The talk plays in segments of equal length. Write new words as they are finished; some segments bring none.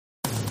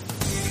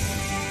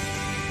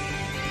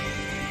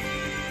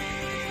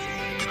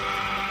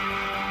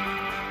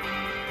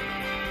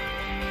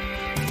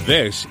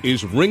This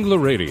is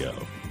Ringler Radio,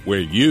 where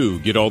you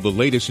get all the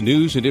latest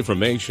news and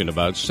information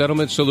about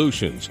settlement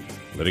solutions,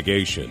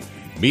 litigation,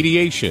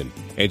 mediation,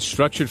 and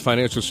structured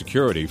financial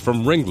security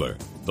from Ringler,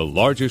 the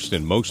largest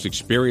and most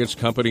experienced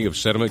company of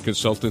settlement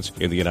consultants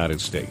in the United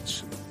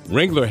States.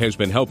 Ringler has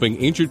been helping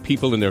injured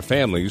people and their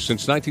families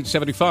since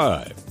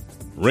 1975.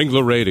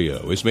 Ringler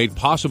Radio is made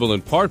possible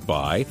in part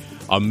by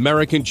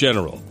American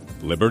General,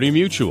 Liberty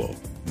Mutual,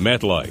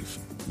 MetLife,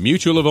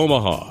 Mutual of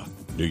Omaha,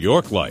 New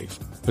York Life,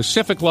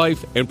 Pacific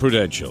Life, and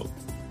Prudential.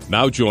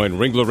 Now join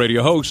Ringler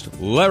Radio host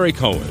Larry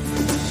Cohen.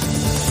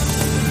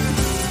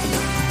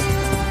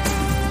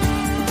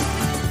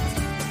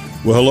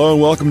 Well, hello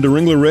and welcome to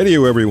Ringler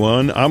Radio,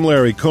 everyone. I'm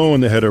Larry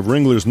Cohen, the head of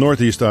Ringler's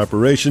Northeast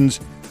Operations,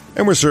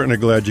 and we're certainly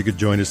glad you could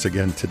join us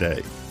again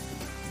today.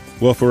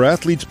 Well, for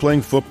athletes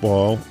playing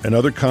football and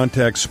other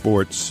contact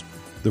sports,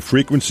 the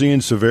frequency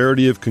and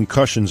severity of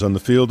concussions on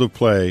the field of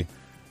play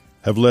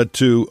have led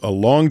to a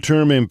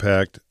long-term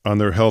impact on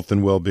their health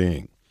and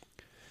well-being.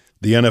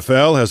 The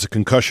NFL has a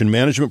concussion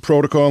management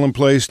protocol in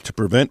place to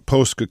prevent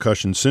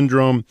post-concussion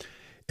syndrome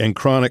and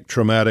chronic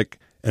traumatic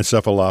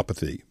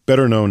encephalopathy,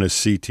 better known as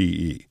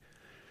CTE.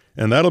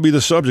 And that'll be the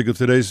subject of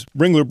today's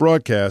Ringler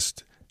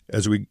broadcast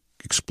as we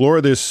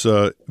explore this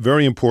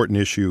very important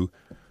issue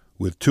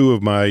with two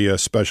of my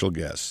special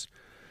guests.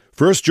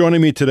 First,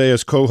 joining me today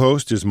as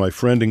co-host is my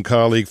friend and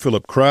colleague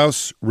Phillip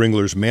Krause,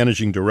 Ringler's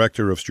Managing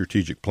Director of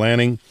Strategic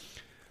Planning.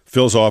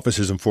 Phil's office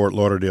is in Fort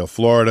Lauderdale,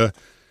 Florida.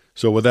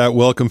 So with that,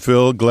 welcome,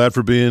 Phil. Glad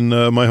for being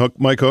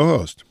my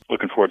co-host.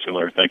 Looking forward to it,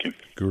 Larry. Thank you.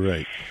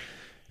 Great.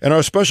 And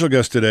our special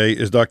guest today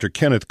is Dr.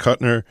 Kenneth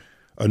Kutner,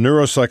 a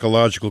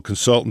neuropsychological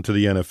consultant to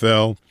the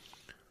NFL.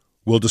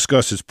 We'll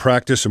discuss his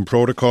practice and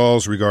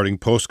protocols regarding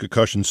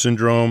post-concussion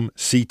syndrome,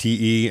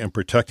 CTE, and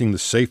protecting the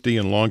safety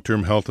and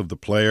long-term health of the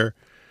player.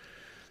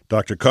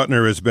 Dr.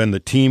 Kutner has been the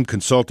team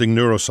consulting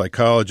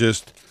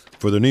neuropsychologist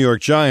for the New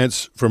York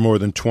Giants for more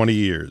than 20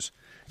 years.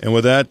 And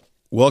with that,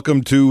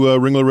 welcome to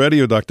Ringler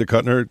Radio, Dr.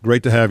 Kutner.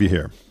 Great to have you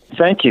here.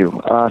 Thank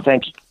you.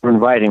 Thank you for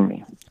inviting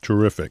me.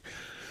 Terrific.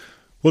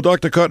 Well,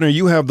 Dr. Kutner,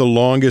 you have the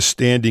longest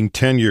standing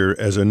tenure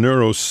as a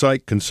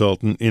neuropsych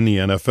consultant in the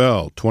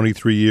NFL,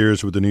 23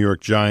 years with the New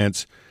York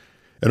Giants.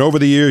 And over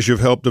the years,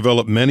 you've helped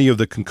develop many of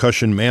the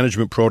concussion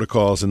management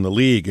protocols in the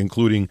league,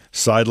 including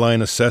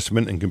sideline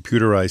assessment and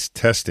computerized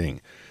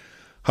testing.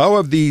 How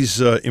have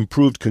these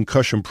improved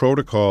concussion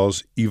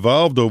protocols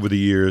evolved over the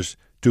years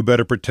to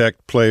better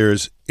protect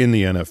players in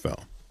the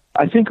NFL?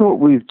 I think what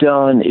we've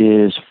done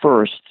is,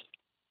 first,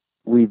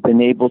 we've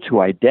been able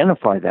to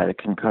identify that a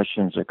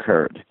concussion's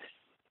occurred.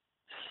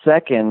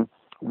 Second,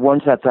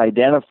 once that's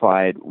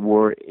identified,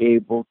 we're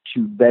able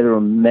to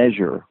better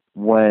measure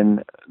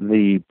when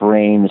the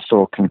brain is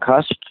still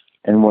concussed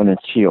and when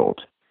it's healed.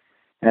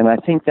 And I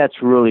think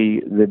that's really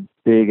the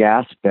big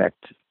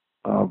aspect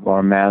of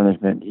our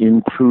management,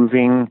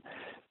 improving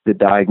the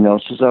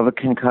diagnosis of a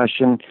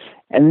concussion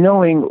and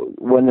knowing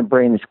when the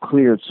brain is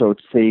cleared so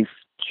it's safe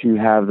to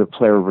have the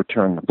player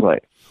return to play.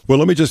 Well,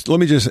 let me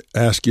just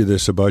ask you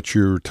this about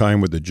your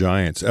time with the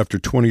Giants.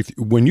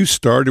 When you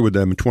started with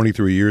them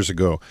 23 years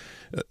ago,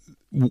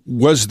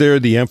 was there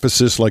the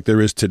emphasis like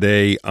there is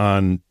today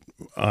on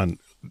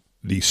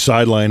the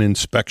sideline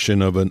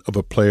inspection of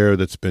a player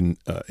that's been,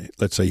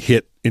 let's say,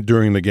 hit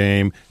during the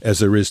game, as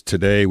there is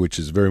today, which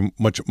is very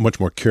much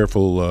more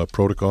careful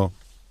protocol?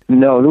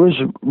 No, there was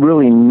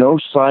really no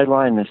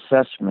sideline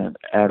assessment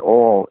at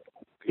all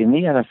in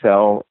the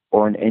NFL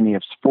or in any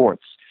of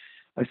sports.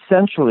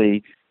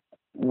 Essentially,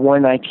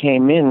 when I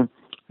came in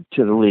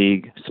to the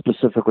league,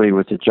 specifically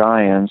with the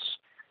Giants,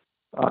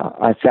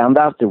 I found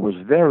out there was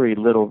very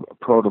little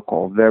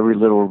protocol, very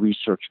little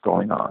research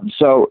going on.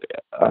 So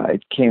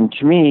it came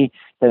to me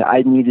that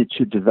I needed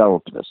to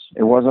develop this.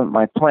 It wasn't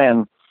my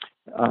plan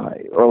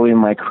early in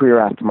my career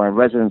after my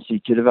residency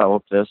to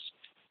develop this.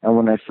 And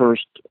when I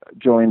first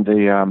joined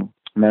the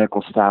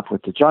medical staff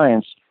with the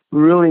Giants, we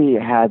really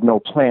had no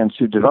plans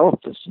to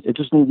develop this. It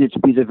just needed to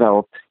be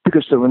developed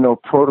because there were no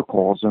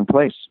protocols in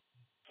place.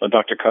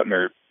 Dr.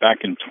 Kutner, back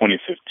in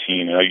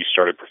 2015, I know you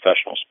started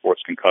professional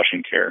sports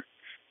concussion care.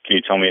 Can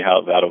you tell me how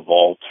that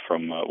evolved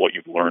from what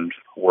you've learned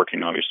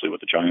working, obviously,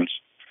 with the Giants?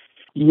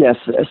 Yes.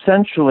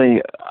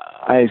 Essentially,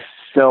 I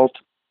felt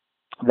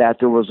that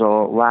there was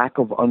a lack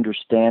of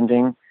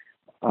understanding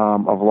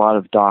of a lot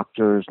of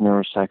doctors,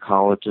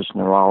 neuropsychologists,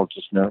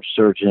 neurologists,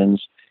 neurosurgeons,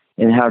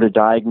 in how to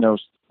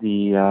diagnose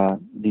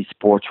these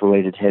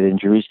sports-related head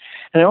injuries.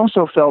 And I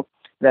also felt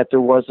that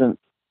there wasn't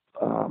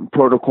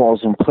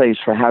protocols in place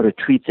for how to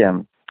treat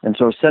them. And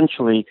so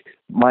essentially,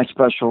 my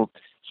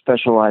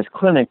specialized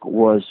clinic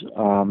was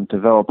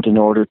developed in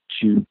order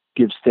to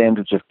give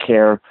standards of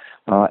care,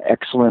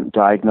 excellent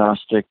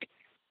diagnostic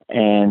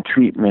and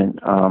treatment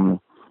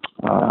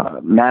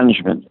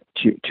management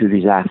to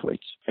these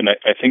athletes. And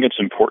I think it's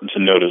important to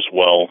note as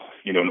well,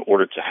 in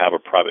order to have a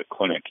private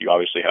clinic, you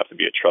obviously have to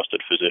be a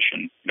trusted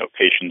physician.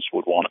 Patients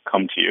would want to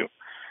come to you.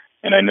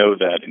 And I know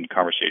that in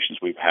conversations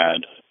we've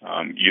had,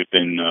 you've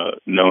been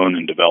known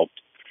and developed,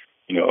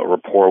 a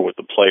rapport with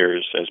the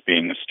players as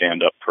being a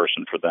stand-up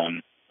person for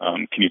them.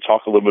 Can you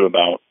talk a little bit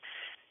about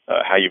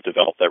how you've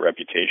developed that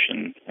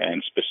reputation,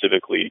 and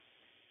specifically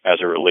as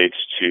it relates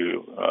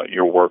to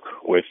your work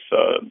with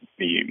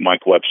the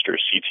Mike Webster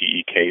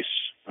CTE case,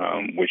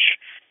 which,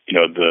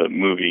 the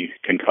movie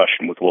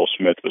Concussion with Will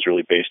Smith was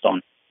really based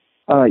on.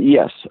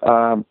 Yes.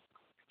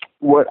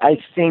 What I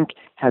think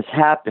has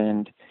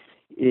happened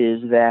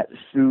is that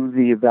through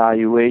the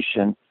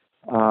evaluation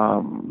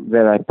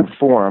that I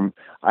perform,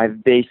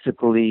 I've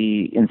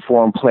basically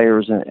informed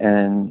players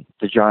and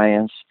the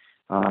Giants.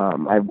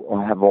 I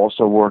have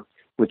also worked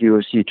with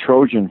USC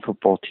Trojan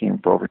football team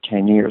for over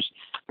 10 years.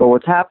 But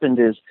what's happened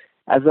is,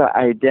 as I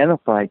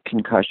identified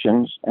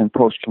concussions and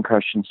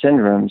post-concussion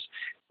syndromes,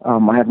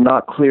 I have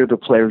not cleared the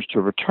players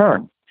to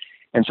return.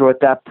 And so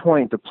at that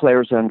point, the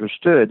players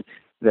understood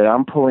that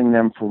I'm pulling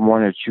them for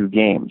 1 or 2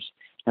 games.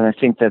 And I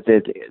think that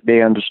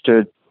they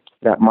understood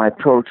that my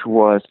approach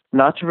was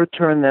not to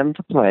return them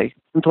to play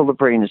until the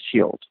brain is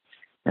healed.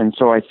 And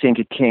so I think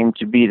it came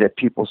to be that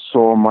people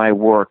saw my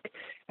work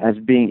as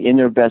being in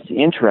their best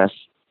interests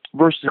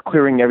versus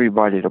clearing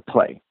everybody to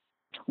play.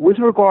 With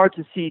regard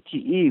to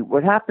CTE,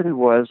 what happened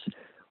was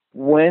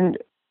when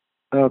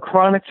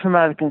chronic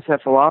traumatic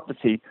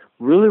encephalopathy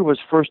really was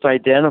first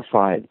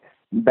identified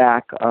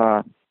back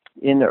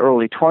in the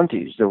early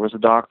 20s. There was a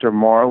Dr.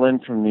 Marlin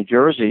from New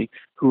Jersey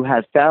who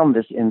had found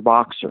this in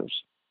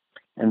boxers.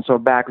 And so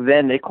back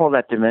then, they called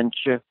that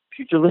dementia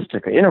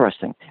pugilistica.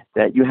 Interesting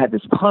that you had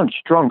this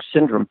punch-drunk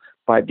syndrome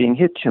by being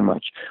hit too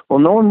much. Well,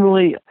 no one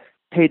really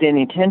paid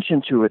any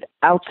attention to it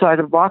outside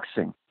of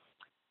boxing.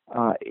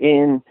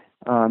 In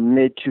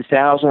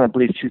mid-2000, I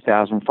believe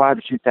 2005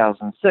 or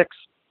 2006,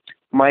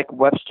 Mike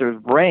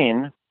Webster's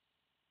brain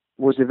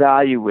was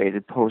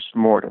evaluated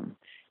post-mortem.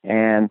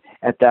 And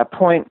at that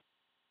point,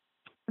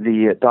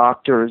 the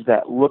doctors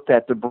that looked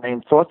at the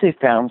brain thought they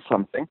found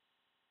something.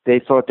 They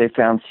thought they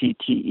found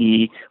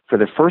CTE for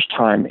the first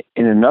time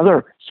in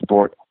another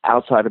sport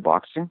outside of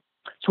boxing.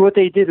 So what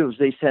they did was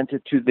they sent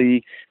it to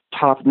the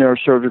top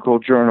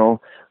neurosurgical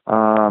journal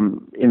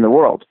in the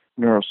world,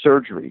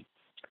 Neurosurgery.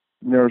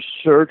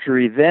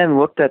 Neurosurgery then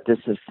looked at this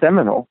as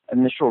seminal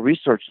initial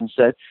research and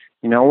said,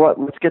 you know what,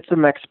 let's get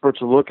some experts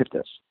to look at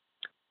this.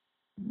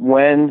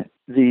 When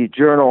the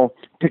journal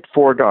picked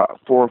 4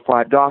 or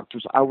 5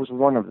 doctors, I was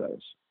one of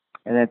those.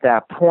 And at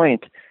that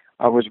point,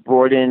 I was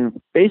brought in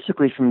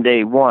basically from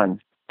day one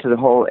to the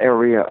whole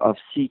area of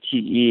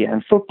CTE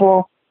and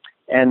football.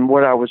 And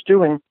what I was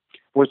doing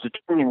was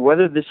determining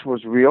whether this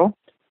was real,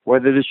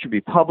 whether this should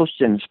be published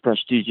in this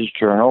prestigious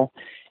journal.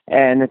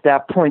 And at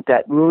that point,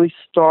 that really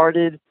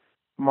started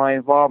my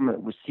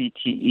involvement with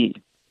CTE.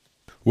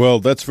 Well,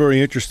 that's very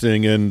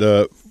interesting. And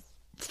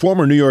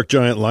former New York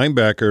Giant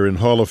linebacker and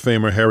Hall of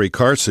Famer Harry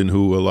Carson,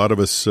 who a lot of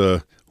us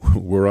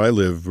where I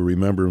live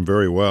remember him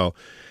very well,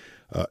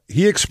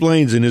 he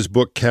explains in his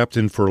book,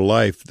 Captain for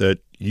Life, that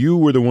you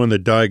were the one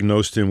that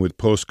diagnosed him with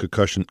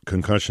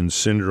post-concussion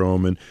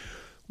syndrome. And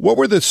what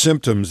were the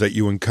symptoms that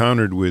you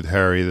encountered with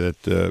Harry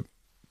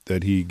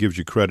that he gives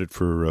you credit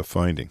for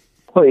finding?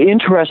 Well,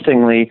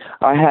 interestingly,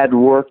 I had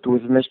worked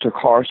with Mr.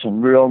 Carson,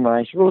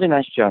 really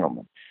nice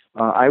gentleman.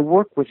 I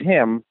worked with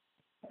him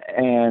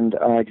and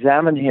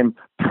examined him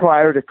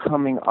prior to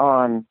coming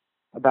on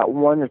about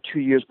 1 or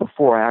 2 years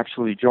before I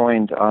actually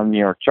joined New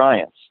York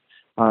Giants.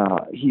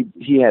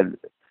 He had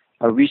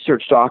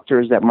research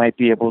doctors that might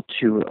be able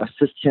to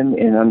assist him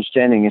in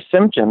understanding his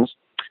symptoms.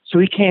 So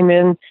he came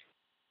in,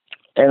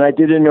 and I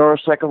did a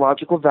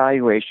neuropsychological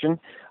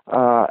evaluation,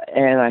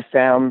 and I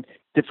found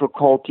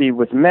difficulty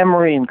with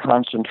memory and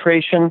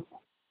concentration.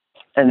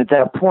 And at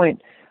that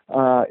point,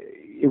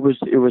 it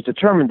was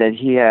determined that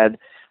he had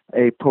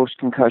a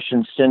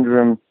post-concussion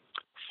syndrome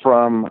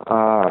from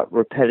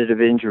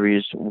repetitive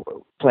injuries,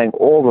 playing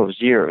all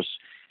those years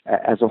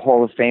as a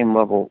Hall of Fame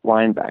level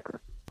linebacker.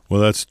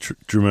 Well, that's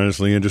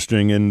tremendously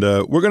interesting. And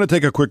we're going to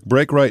take a quick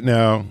break right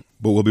now,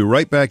 but we'll be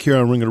right back here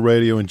on Ringler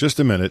Radio in just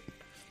a minute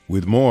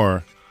with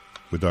more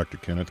with Dr.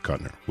 Kenneth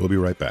Kutner. We'll be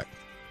right back.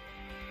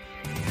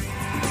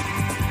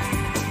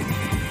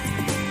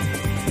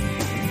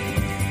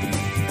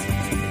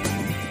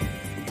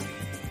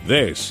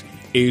 This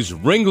is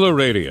Ringler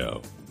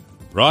Radio,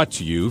 brought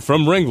to you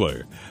from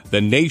Ringler,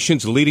 the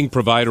nation's leading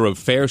provider of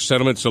fair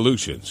settlement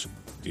solutions.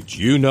 Did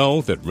you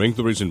know that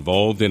Ringler is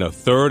involved in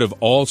 1/3 of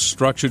all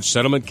structured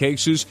settlement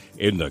cases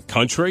in the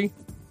country?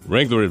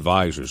 Ringler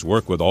advisors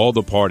work with all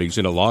the parties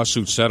in a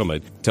lawsuit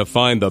settlement to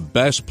find the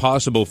best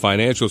possible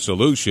financial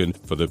solution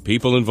for the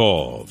people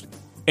involved.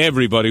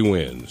 Everybody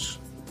wins.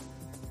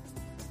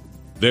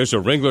 There's a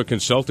Ringler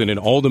consultant in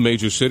all the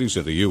major cities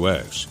of the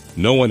U.S.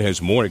 No one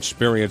has more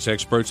experienced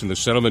experts in the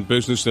settlement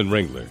business than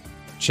Ringler.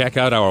 Check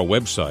out our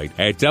website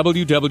at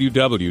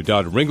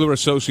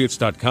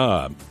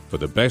www.ringlerassociates.com for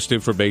the best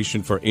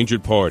information for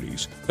injured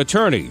parties,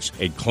 attorneys,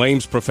 and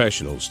claims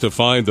professionals to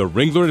find the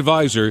Ringler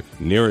advisor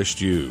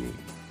nearest you.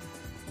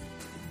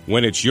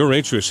 When it's your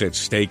interests at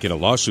stake in a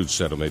lawsuit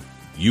settlement,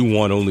 you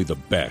want only the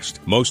best,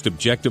 most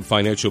objective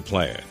financial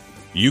plan.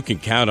 You can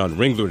count on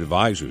Ringler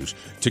advisors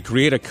to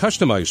create a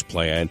customized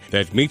plan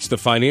that meets the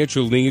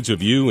financial needs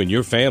of you and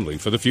your family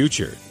for the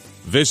future.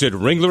 Visit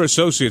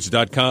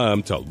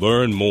ringlerassociates.com to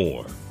learn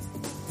more.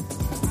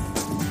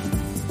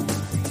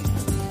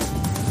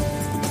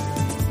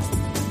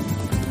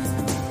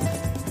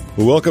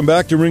 Well, welcome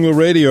back to Ringler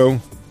Radio.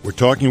 We're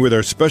talking with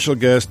our special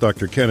guest,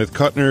 Dr. Kenneth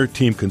Kutner,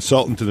 team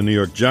consultant to the New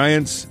York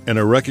Giants and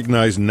a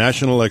recognized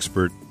national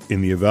expert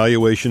in the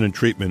evaluation and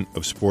treatment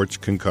of sports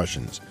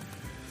concussions.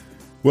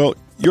 Well,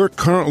 you're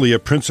currently a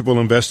principal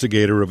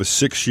investigator of a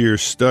 6-year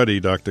study,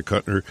 Dr.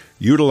 Kutner,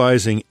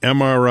 utilizing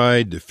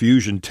MRI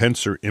diffusion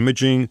tensor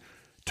imaging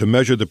to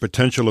measure the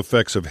potential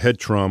effects of head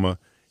trauma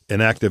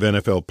in active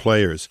NFL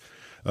players.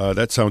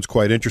 That sounds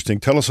quite interesting.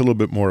 Tell us a little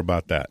bit more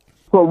about that.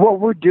 Well, what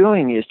we're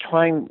doing is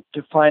trying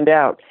to find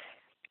out,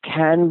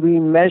 can we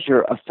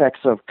measure effects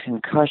of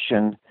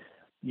concussion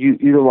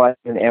utilizing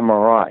an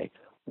MRI?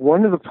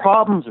 One of the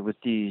problems with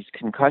these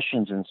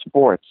concussions in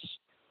sports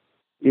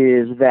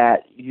is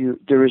that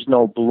there is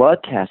no blood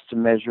test to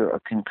measure a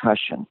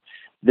concussion.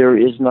 There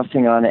is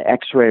nothing on an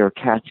X-ray or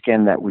CAT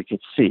scan that we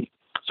could see.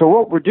 So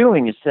what we're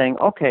doing is saying,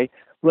 okay,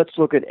 let's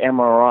look at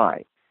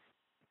MRI.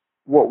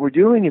 What we're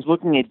doing is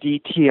looking at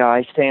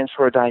DTI, stands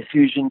for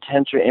diffusion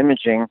tensor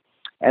imaging,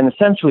 and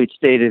essentially it's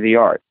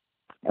state-of-the-art.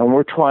 And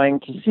we're trying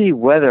to see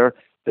whether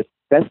the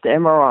best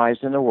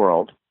MRIs in the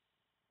world,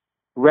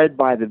 read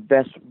by the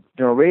best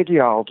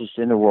neuroradiologists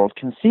in the world,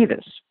 can see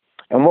this.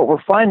 And what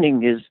we're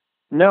finding is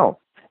no,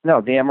 the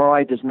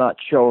MRI does not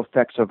show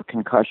effects of a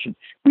concussion.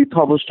 We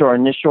published our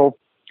initial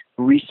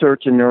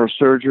research in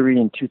neurosurgery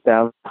in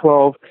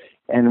 2012,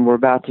 and we're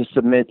about to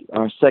submit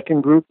our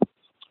second group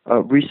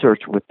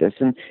research with this.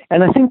 And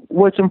I think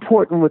what's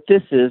important with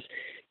this is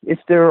if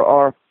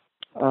there's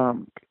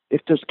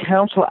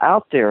counsel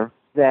out there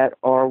that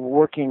are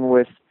working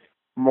with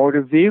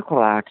motor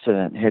vehicle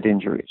accident head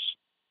injuries,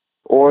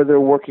 or they're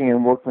working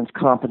in workman's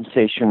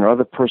compensation or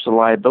other personal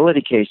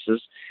liability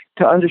cases,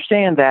 to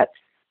understand that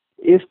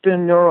if the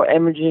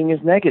neuroimaging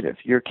is negative,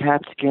 your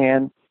CAT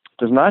scan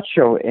does not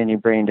show any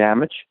brain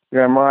damage,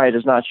 your MRI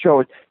does not show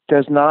it,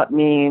 does not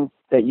mean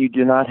that you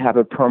do not have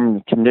a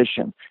permanent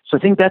condition. So I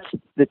think that's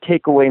the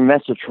takeaway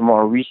message from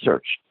our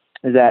research,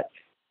 is that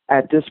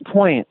at this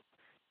point,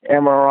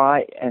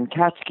 MRI and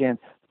CAT scan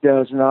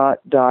does not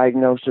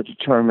diagnose or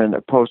determine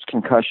a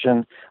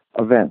post-concussion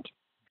event.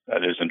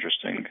 That is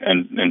interesting.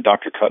 And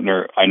Dr.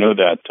 Kutner, I know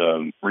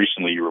that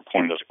recently you were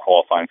appointed as a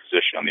qualifying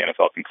physician on the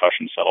NFL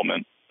concussion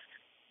settlement.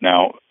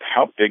 Now,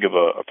 how big of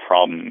a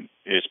problem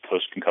is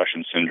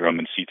post-concussion syndrome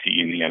and CTE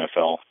in the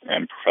NFL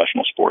and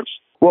professional sports?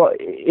 Well,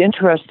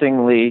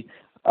 interestingly,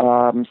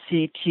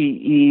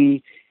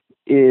 CTE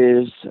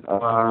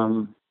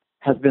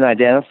has been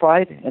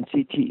identified, and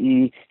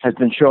CTE has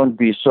been shown to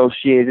be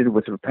associated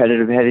with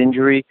repetitive head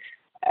injury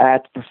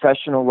at the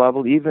professional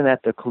level, even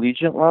at the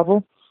collegiate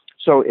level.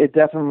 So it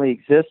definitely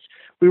exists.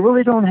 We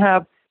really don't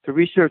have the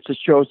research that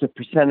shows the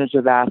percentage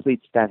of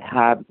athletes that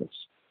have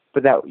this,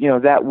 but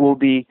that will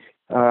be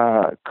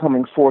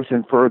coming forth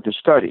in further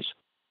studies.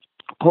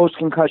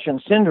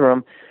 Post-concussion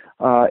syndrome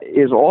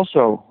is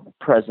also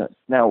present.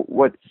 Now,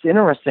 what's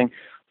interesting,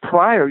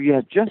 prior you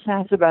had just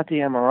asked about the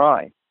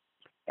MRI,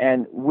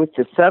 and with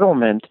the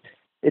settlement,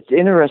 it's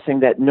interesting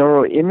that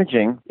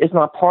neuroimaging is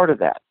not part of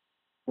that.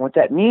 What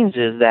that means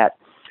is that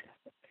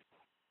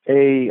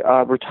a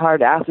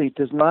retired athlete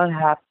does not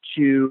have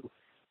to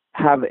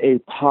have a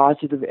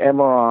positive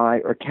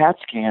MRI or CAT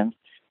scan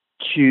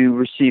to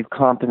receive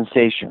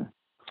compensation.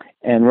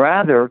 And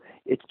rather,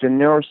 it's the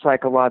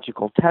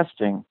neuropsychological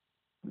testing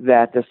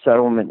that the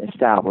settlement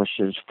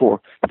establishes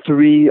for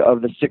 3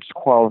 of the 6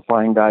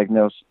 qualifying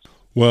diagnoses.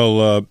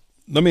 Well,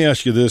 let me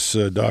ask you this,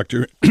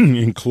 Doctor,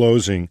 in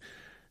closing.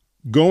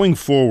 Going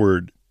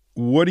forward,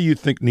 what do you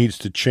think needs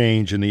to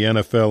change in the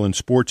NFL and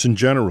sports in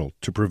general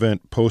to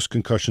prevent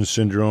post-concussion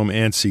syndrome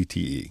and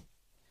CTE?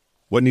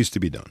 What needs to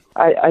be done?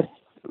 It's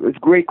a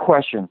great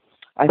question.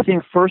 I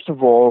think, first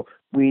of all,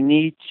 we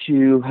need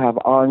to have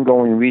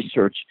ongoing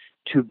research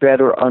to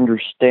better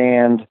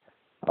understand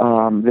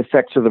the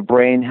effects of the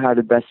brain, how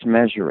to best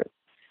measure it.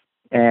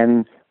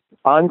 And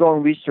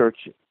ongoing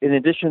research, in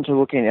addition to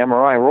looking at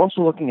MRI, we're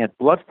also looking at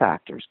blood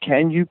factors.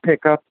 Can you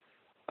pick up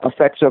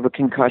effects of a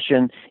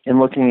concussion in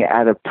looking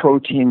at a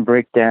protein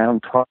breakdown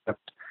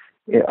product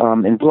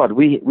in blood?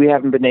 We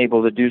haven't been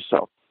able to do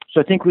so.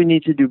 So I think we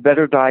need to do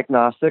better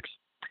diagnostics.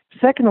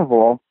 Second of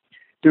all,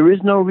 there is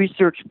no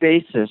research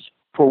basis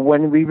for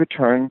when we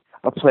return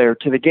a player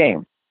to the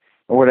game.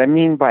 And what I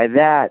mean by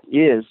that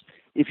is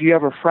if you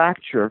have a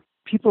fracture,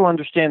 people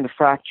understand the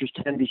fractures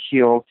tend to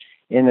heal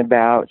in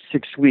about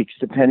 6 weeks,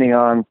 depending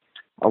on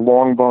a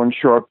long bone,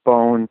 short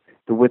bone,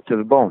 the width of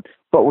the bone.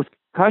 But with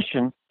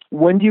concussion,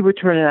 when do you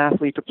return an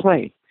athlete to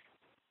play?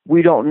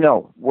 We don't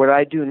know. What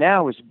I do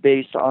now is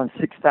based on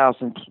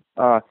 6,000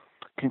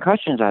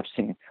 concussions I've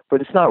seen, but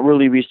it's not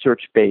really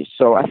research-based.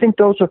 So I think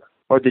those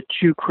are the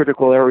 2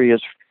 critical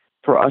areas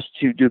for us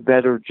to do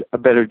a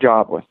better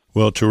job with.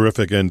 Well,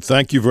 terrific. And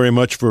thank you very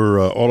much for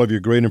all of your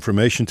great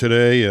information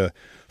today.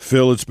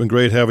 Phil, it's been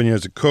great having you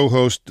as a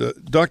co-host.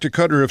 Dr.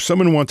 Kutner, if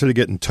someone wanted to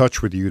get in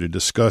touch with you to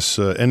discuss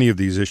any of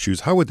these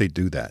issues, how would they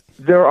do that?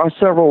 There are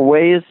several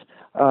ways.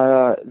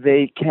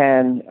 they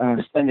can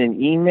send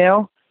an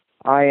email.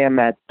 I am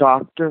at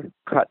Dr.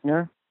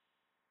 Kutner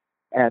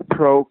at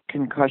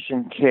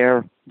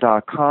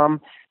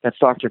proconcussioncare.com. That's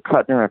Dr.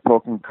 Kutner at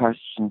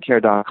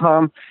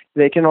proconcussioncare.com.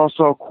 They can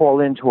also call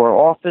into our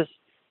office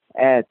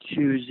at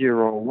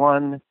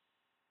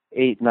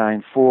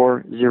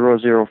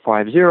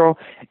 201-894-0050.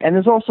 And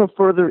there's also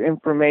further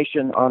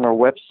information on our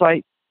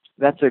website.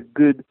 That's a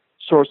good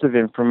source of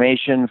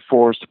information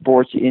for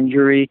sports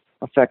injury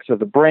effects of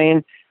the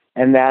brain,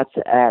 and that's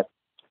at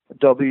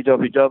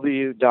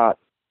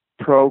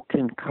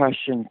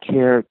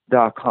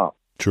www.proconcussioncare.com.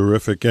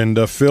 Terrific.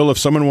 And Phil, if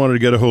someone wanted to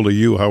get a hold of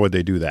you, how would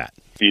they do that?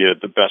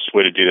 The best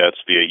way to do that is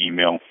via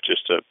email,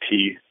 just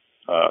P.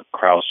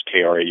 Krause,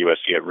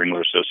 K-R-A-U-S-E, at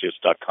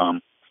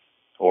ringlerassociates.com,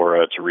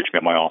 or to reach me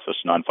at my office,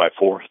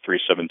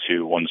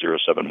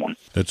 954-372-1071.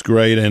 That's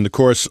great. And, of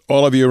course,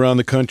 all of you around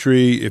the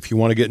country, if you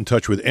want to get in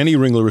touch with any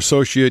Ringler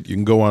Associate, you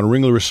can go on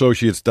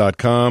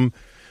ringlerassociates.com.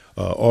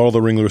 All the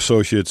Ringler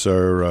Associates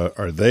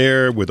are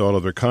there with all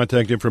of their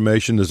contact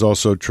information. There's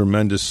also a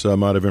tremendous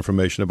amount of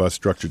information about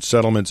structured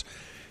settlements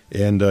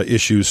and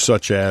issues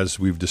such as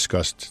we've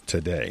discussed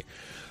today.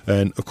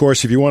 And, of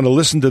course, if you want to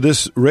listen to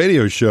this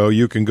radio show,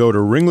 you can go to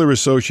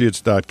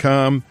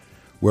ringlerassociates.com,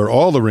 where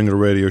all the Ringler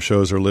Radio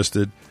shows are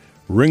listed,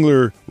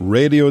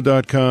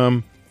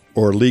 ringlerradio.com,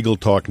 or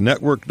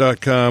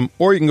legaltalknetwork.com,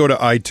 or you can go to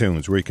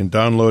iTunes, where you can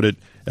download it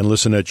and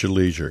listen at your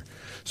leisure.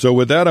 So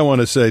with that, I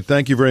want to say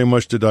thank you very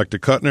much to Dr.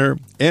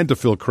 Kutner and to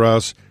Phil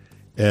Krause.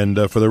 And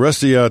for the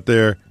rest of you out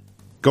there,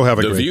 go have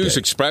a great day. The views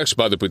expressed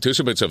by the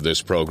participants of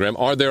this program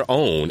are their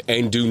own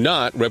and do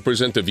not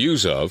represent the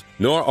views of,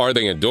 nor are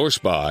they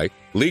endorsed by,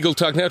 Legal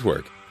Talk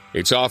Network,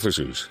 its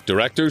officers,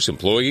 directors,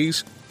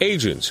 employees,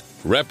 agents,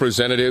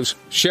 representatives,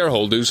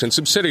 shareholders, and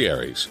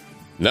subsidiaries.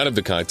 None of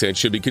the content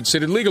should be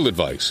considered legal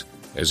advice.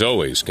 As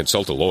always,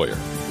 consult a lawyer.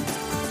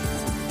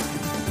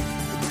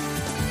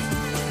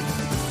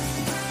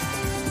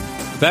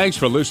 Thanks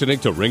for listening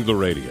to Ringler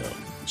Radio,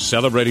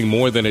 celebrating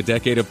more than a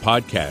decade of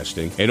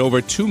podcasting and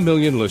over 2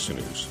 million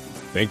listeners.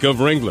 Think of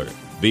Ringler,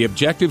 the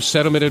objective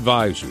settlement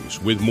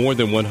advisors with more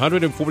than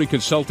 140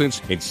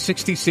 consultants in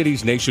 60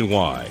 cities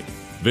nationwide.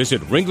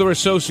 Visit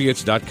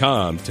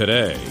ringlerassociates.com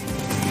today.